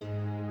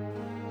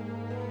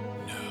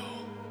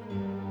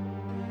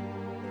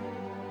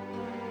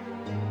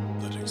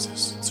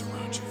existence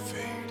around you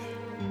fade.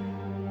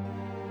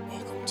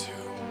 Welcome to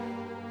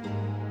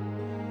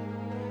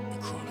the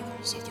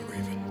Chronicles of the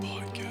Raven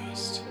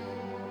podcast.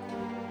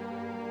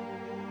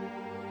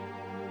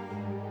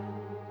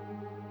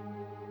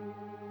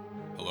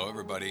 Hello,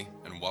 everybody,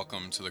 and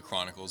welcome to the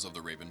Chronicles of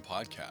the Raven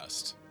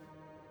podcast.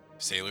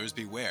 Sailors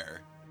beware,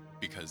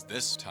 because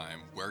this time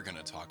we're going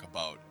to talk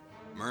about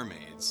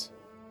mermaids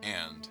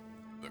and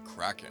the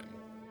Kraken.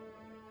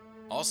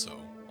 Also,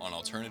 on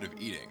alternative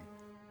eating,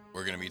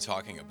 we're going to be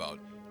talking about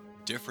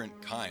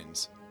different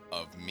kinds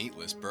of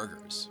meatless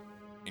burgers,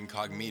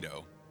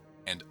 incognito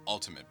and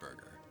ultimate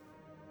burger.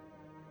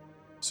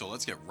 So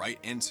let's get right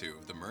into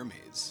the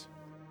mermaids.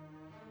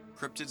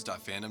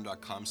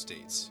 Cryptids.fandom.com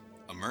states,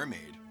 a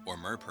mermaid, or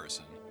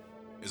merperson,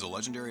 is a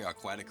legendary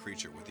aquatic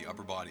creature with the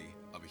upper body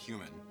of a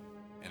human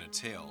and a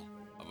tail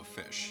of a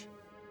fish.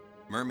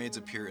 Mermaids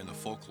appear in the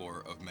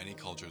folklore of many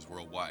cultures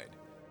worldwide,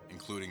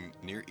 including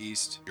Near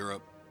East,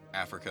 Europe,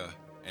 Africa,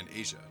 and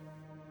Asia.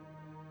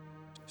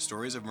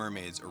 Stories of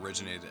mermaids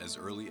originated as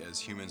early as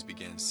humans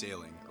began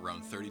sailing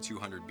around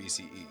 3200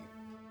 BCE,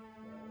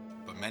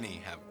 but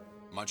many have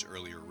much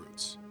earlier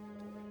roots.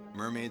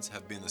 Mermaids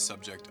have been the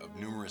subject of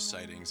numerous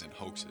sightings and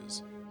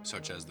hoaxes,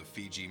 such as the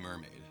Fiji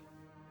mermaid.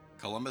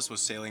 Columbus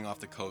was sailing off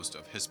the coast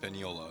of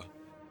Hispaniola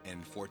in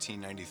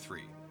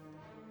 1493.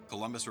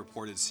 Columbus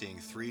reported seeing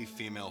 3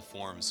 female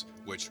forms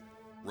which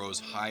rose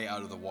high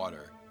out of the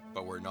water,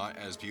 but were not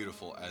as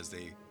beautiful as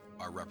they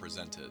are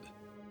represented.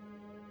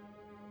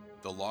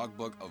 The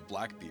logbook of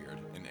Blackbeard,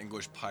 an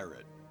English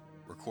pirate,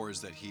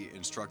 records that he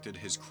instructed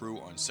his crew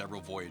on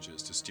several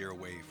voyages to steer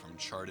away from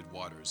charted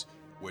waters,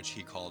 which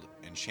he called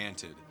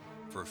enchanted,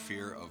 for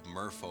fear of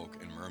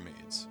merfolk and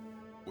mermaids,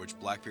 which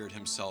Blackbeard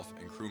himself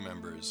and crew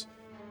members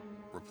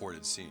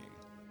reported seeing.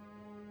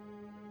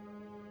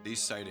 These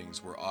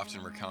sightings were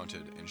often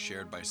recounted and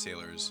shared by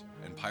sailors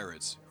and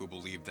pirates who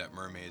believed that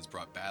mermaids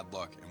brought bad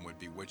luck and would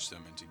bewitch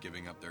them into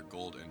giving up their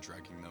gold and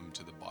dragging them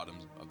to the bottom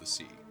of the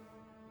sea.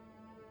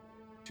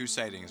 2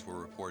 sightings were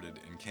reported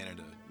in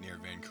Canada near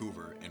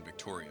Vancouver and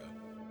Victoria,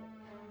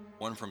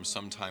 one from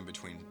sometime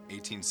between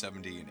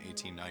 1870 and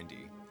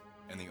 1890,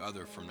 and the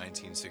other from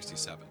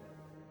 1967.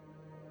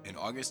 In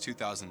August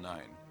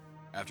 2009,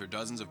 after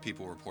dozens of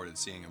people reported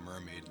seeing a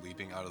mermaid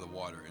leaping out of the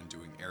water and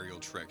doing aerial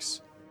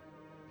tricks,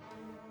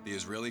 the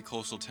Israeli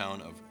coastal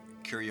town of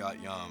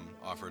Kiryat Yam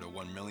offered a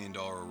 $1 million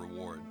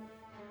reward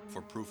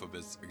for proof of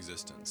its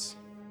existence.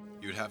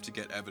 You would have to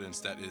get evidence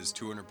that is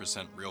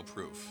 200% real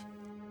proof.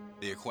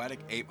 The aquatic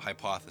ape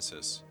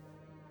hypothesis,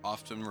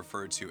 often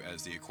referred to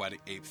as the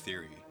aquatic ape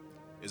theory,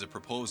 is a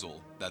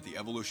proposal that the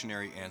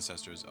evolutionary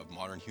ancestors of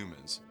modern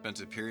humans spent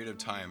a period of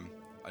time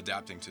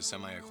adapting to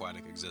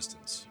semi-aquatic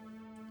existence.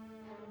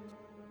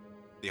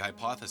 The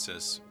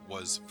hypothesis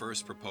was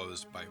first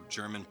proposed by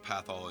German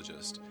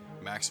pathologist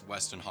Max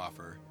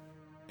Westenhofer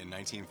in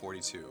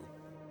 1942,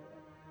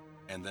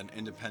 and then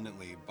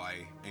independently by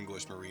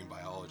English marine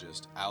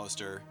biologist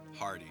Alistair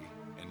Hardy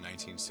in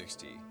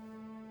 1960.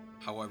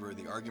 However,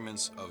 the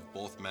arguments of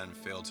both men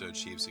failed to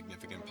achieve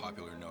significant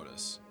popular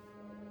notice.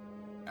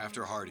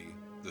 After Hardy,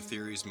 the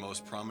theory's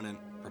most prominent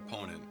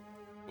proponent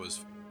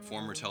was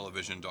former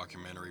television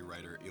documentary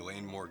writer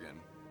Elaine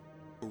Morgan,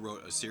 who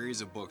wrote a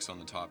series of books on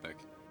the topic,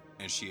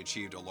 and she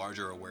achieved a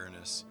larger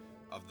awareness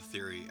of the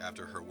theory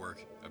after her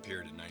work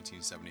appeared in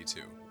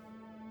 1972.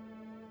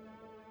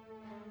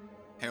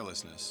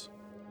 Hairlessness.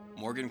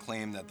 Morgan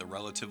claimed that the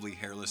relatively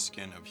hairless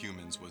skin of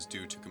humans was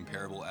due to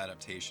comparable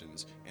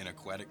adaptations in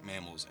aquatic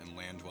mammals and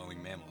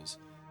land-dwelling mammals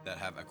that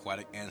have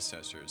aquatic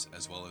ancestors,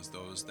 as well as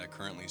those that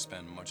currently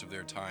spend much of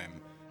their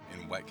time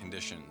in wet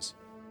conditions,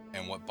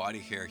 and what body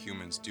hair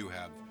humans do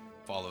have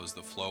follows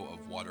the flow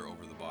of water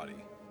over the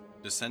body.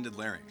 Descended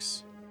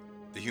larynx.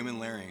 The human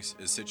larynx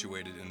is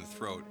situated in the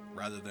throat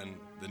rather than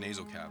the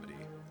nasal cavity,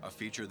 a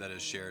feature that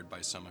is shared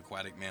by some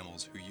aquatic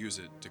mammals who use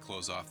it to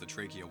close off the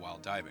trachea while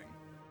diving.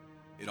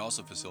 It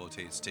also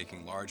facilitates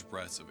taking large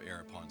breaths of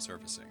air upon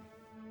surfacing.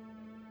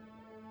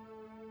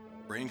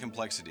 Brain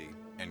complexity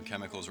and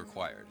chemicals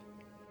required.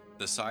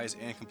 The size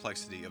and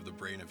complexity of the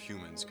brain of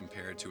humans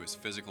compared to its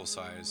physical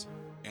size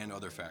and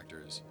other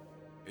factors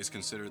is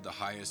considered the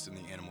highest in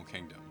the animal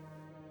kingdom,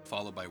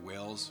 followed by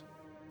whales,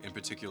 in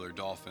particular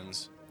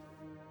dolphins,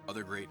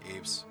 other great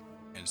apes,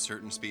 and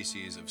certain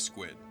species of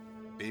squid.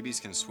 Babies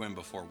can swim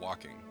before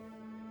walking.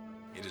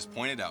 It is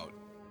pointed out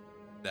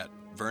that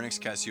vernix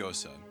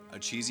caseosa, a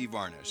cheesy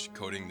varnish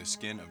coating the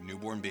skin of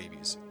newborn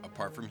babies,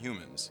 apart from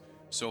humans,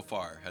 so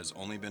far has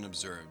only been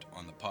observed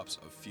on the pups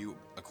of few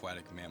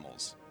aquatic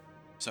mammals,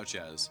 such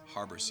as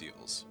harbor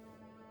seals.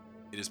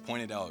 It is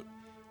pointed out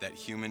that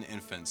human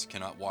infants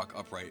cannot walk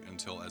upright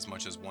until as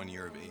much as 1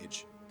 year of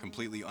age,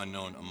 completely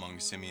unknown among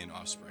simian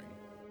offspring.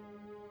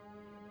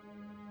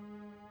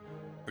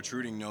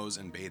 Protruding nose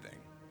and bathing.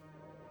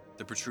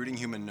 The protruding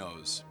human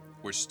nose,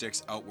 which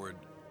sticks outward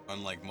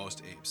unlike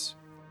most apes,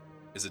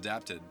 is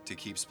adapted to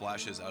keep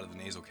splashes out of the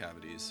nasal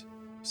cavities,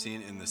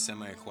 seen in the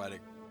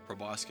semi-aquatic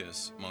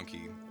proboscis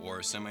monkey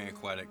or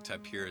semi-aquatic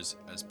tapirs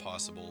as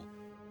possible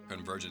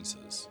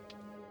convergences.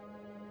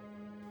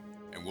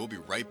 and we'll be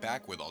right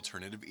back with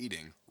alternative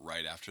eating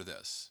right after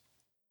this.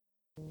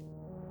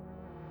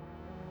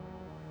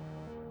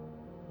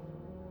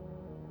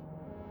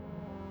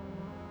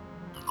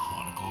 The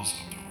Chronicles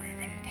of the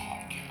Raven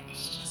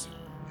podcast.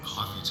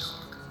 Coffee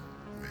Talk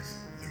with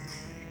the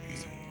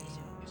Kraken.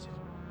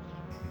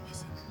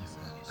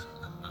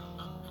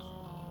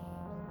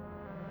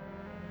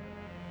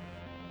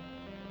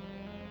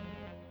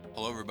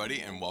 Hello everybody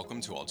and welcome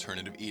to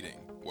Alternative Eating,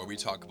 where we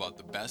talk about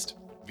the best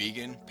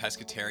vegan,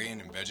 pescatarian,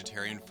 and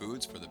vegetarian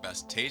foods for the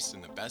best taste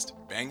and the best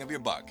bang of your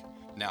buck.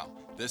 Now,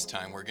 this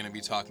time we're going to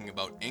be talking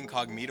about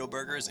incognito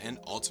burgers and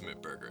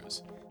ultimate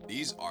burgers.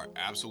 These are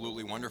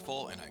absolutely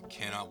wonderful and I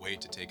cannot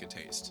wait to take a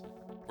taste.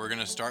 We're going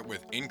to start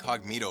with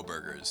incognito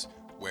burgers,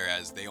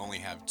 whereas they only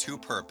have 2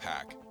 per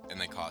pack and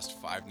they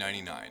cost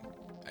 $5.99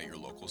 at your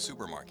local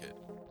supermarket.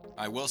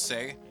 I will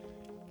say,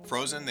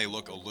 frozen they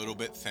look a little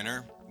bit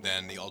thinner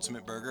than the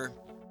ultimate burger,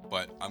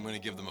 but I'm going to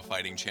give them a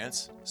fighting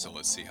chance, so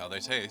let's see how they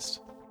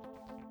taste.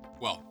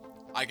 Well,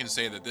 I can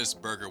say that this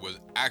burger was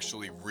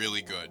actually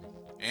really good,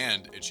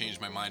 and it changed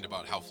my mind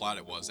about how flat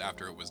it was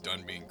after it was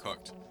done being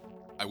cooked.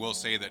 I will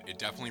say that it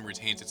definitely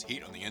retains its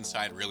heat on the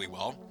inside really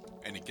well,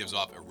 and it gives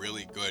off a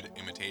really good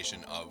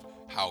imitation of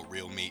how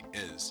real meat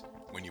is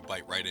when you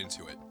bite right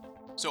into it.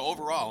 So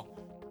overall,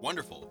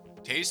 wonderful.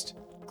 Taste,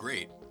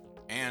 great.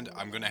 And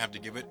I'm going to have to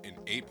give it an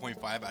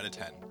 8.5 out of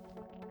 10.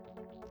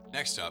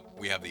 Next up,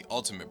 we have the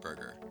Ultimate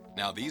Burger.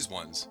 Now these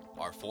ones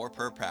are 4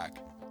 per pack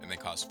and they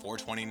cost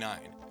 $4.29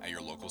 at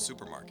your local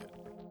supermarket.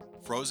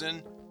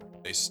 Frozen,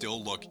 they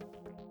still look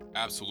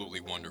absolutely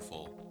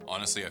wonderful.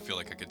 Honestly, I feel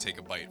like I could take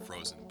a bite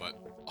frozen, but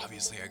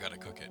obviously I gotta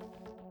cook it.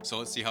 So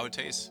let's see how it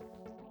tastes.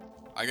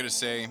 I gotta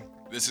say,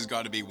 this has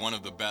got to be one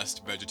of the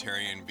best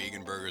vegetarian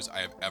vegan burgers I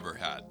have ever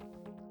had.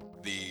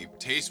 The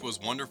taste was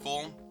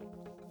wonderful.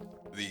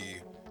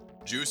 The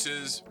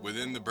juices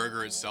within the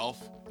burger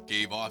itself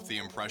gave off the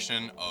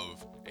impression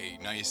of a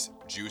nice,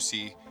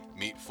 juicy,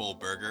 meat-full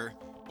burger,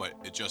 but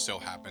it just so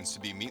happens to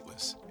be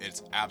meatless.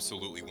 It's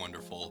absolutely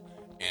wonderful,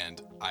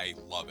 and I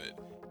love it.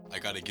 I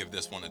gotta give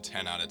this one a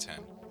 10 out of 10.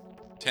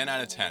 10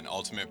 out of 10.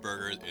 Ultimate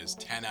Burger is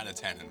 10 out of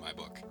 10 in my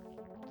book.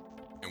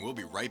 And we'll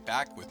be right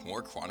back with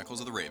more Chronicles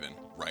of the Raven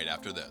right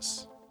after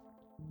this.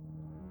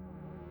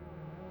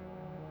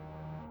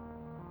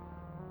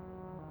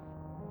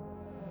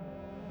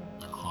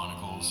 The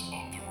Chronicles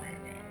of the Raven.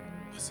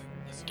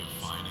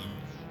 Defining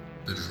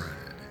the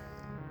dreaded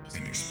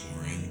and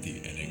exploring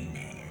the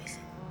enigmatic.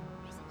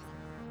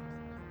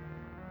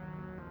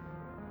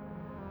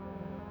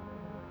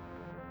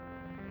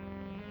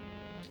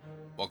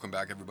 Welcome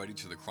back, everybody,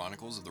 to the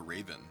Chronicles of the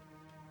Raven.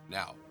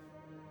 Now,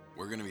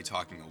 we're going to be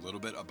talking a little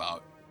bit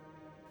about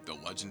the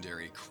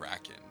legendary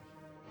Kraken.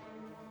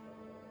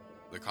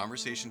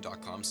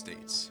 TheConversation.com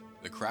states,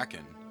 the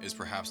Kraken is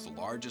perhaps the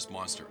largest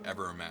monster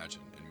ever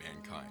imagined in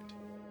mankind.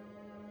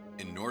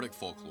 In Nordic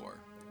folklore,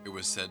 it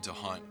was said to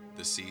haunt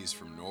the seas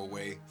from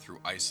Norway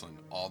through Iceland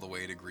all the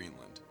way to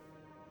Greenland.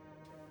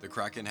 The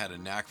Kraken had a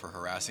knack for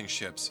harassing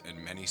ships,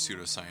 and many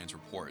pseudoscience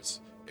reports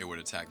it would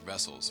attack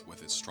vessels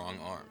with its strong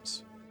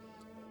arms.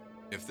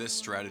 If this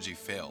strategy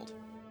failed,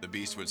 the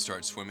beast would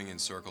start swimming in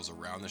circles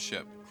around the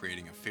ship,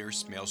 creating a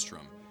fierce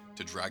maelstrom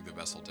to drag the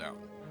vessel down.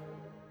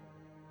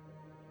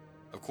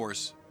 Of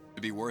course,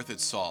 to be worth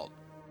its salt,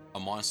 a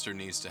monster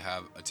needs to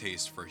have a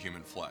taste for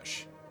human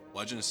flesh.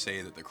 Legends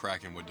say that the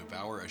Kraken would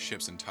devour a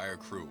ship's entire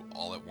crew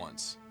all at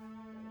once.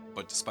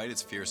 But despite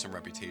its fearsome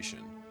reputation,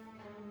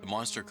 the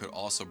monster could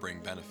also bring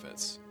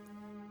benefits.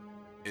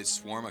 Its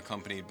swarm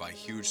accompanied by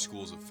huge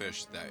schools of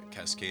fish that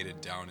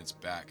cascaded down its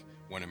back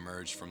when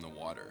emerged from the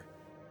water.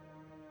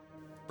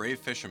 Brave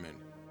fishermen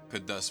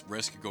could thus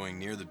risk going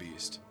near the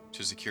beast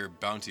to secure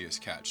bounteous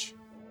catch.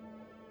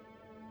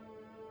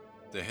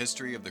 The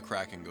history of the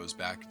Kraken goes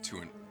back to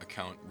an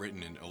account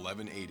written in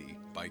 1180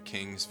 by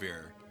King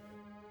Sverre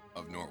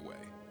of Norway.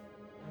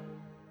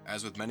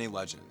 As with many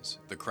legends,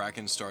 the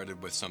Kraken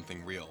started with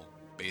something real,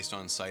 based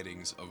on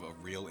sightings of a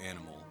real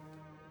animal,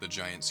 the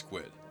giant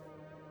squid.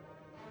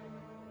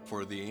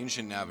 For the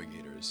ancient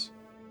navigators,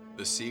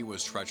 the sea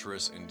was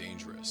treacherous and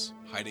dangerous,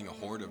 hiding a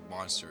horde of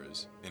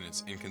monsters in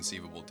its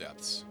inconceivable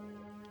depths.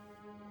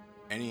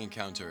 Any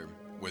encounter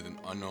with an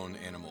unknown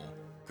animal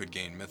could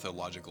gain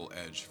mythological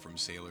edge from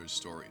sailors'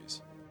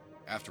 stories.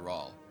 After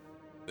all,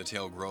 the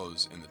tale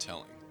grows in the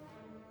telling.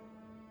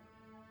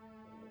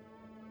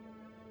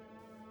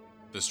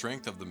 The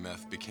strength of the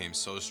myth became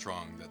so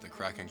strong that the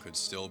Kraken could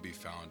still be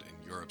found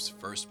in Europe's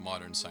first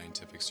modern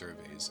scientific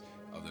surveys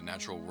of the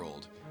natural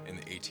world in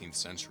the 18th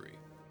century.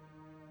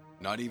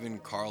 Not even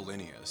Carl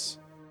Linnaeus,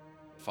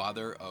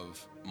 father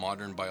of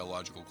modern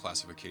biological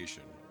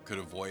classification, could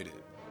avoid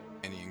it,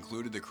 and he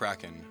included the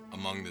Kraken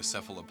among the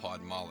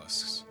cephalopod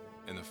mollusks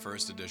in the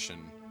first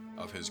edition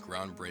of his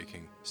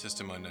groundbreaking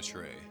Systema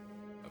Naturae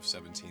of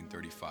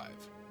 1735.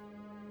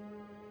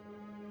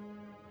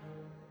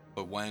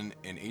 But when,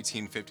 in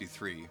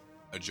 1853,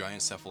 a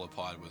giant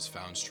cephalopod was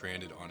found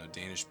stranded on a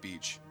Danish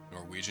beach,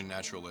 Norwegian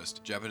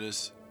naturalist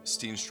Japetus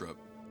Steenstrup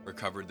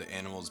recovered the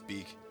animal's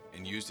beak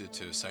and used it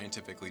to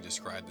scientifically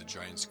describe the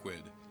giant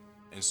squid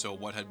and so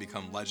what had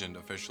become legend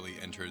officially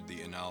entered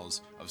the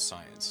annals of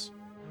science,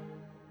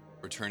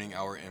 returning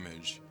our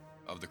image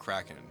of the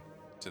Kraken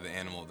to the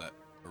animal that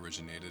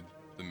originated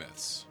the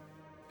myths.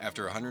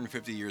 After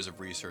 150 years of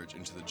research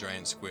into the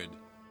giant squid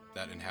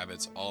that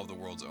inhabits all of the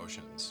world's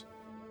oceans,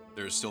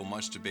 there is still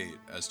much debate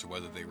as to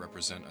whether they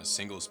represent a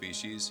single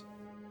species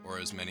or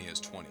as many as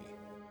 20.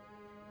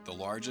 The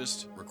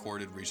largest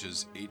recorded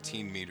reaches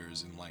 18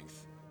 meters in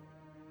length,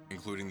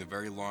 including the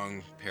very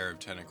long pair of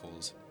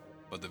tentacles,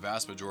 but the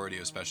vast majority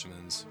of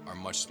specimens are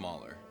much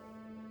smaller.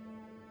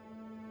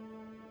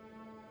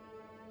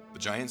 The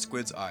giant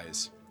squid's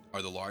eyes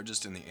are the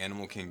largest in the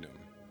animal kingdom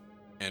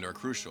and are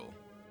crucial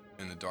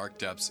in the dark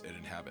depths it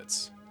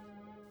inhabits.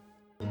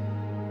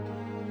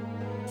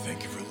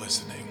 Thank you for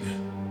listening.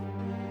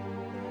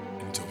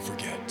 And don't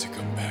forget to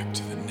come back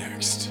to the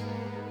next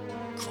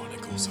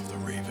Chronicles of the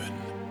Raven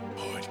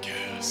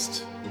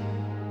podcast.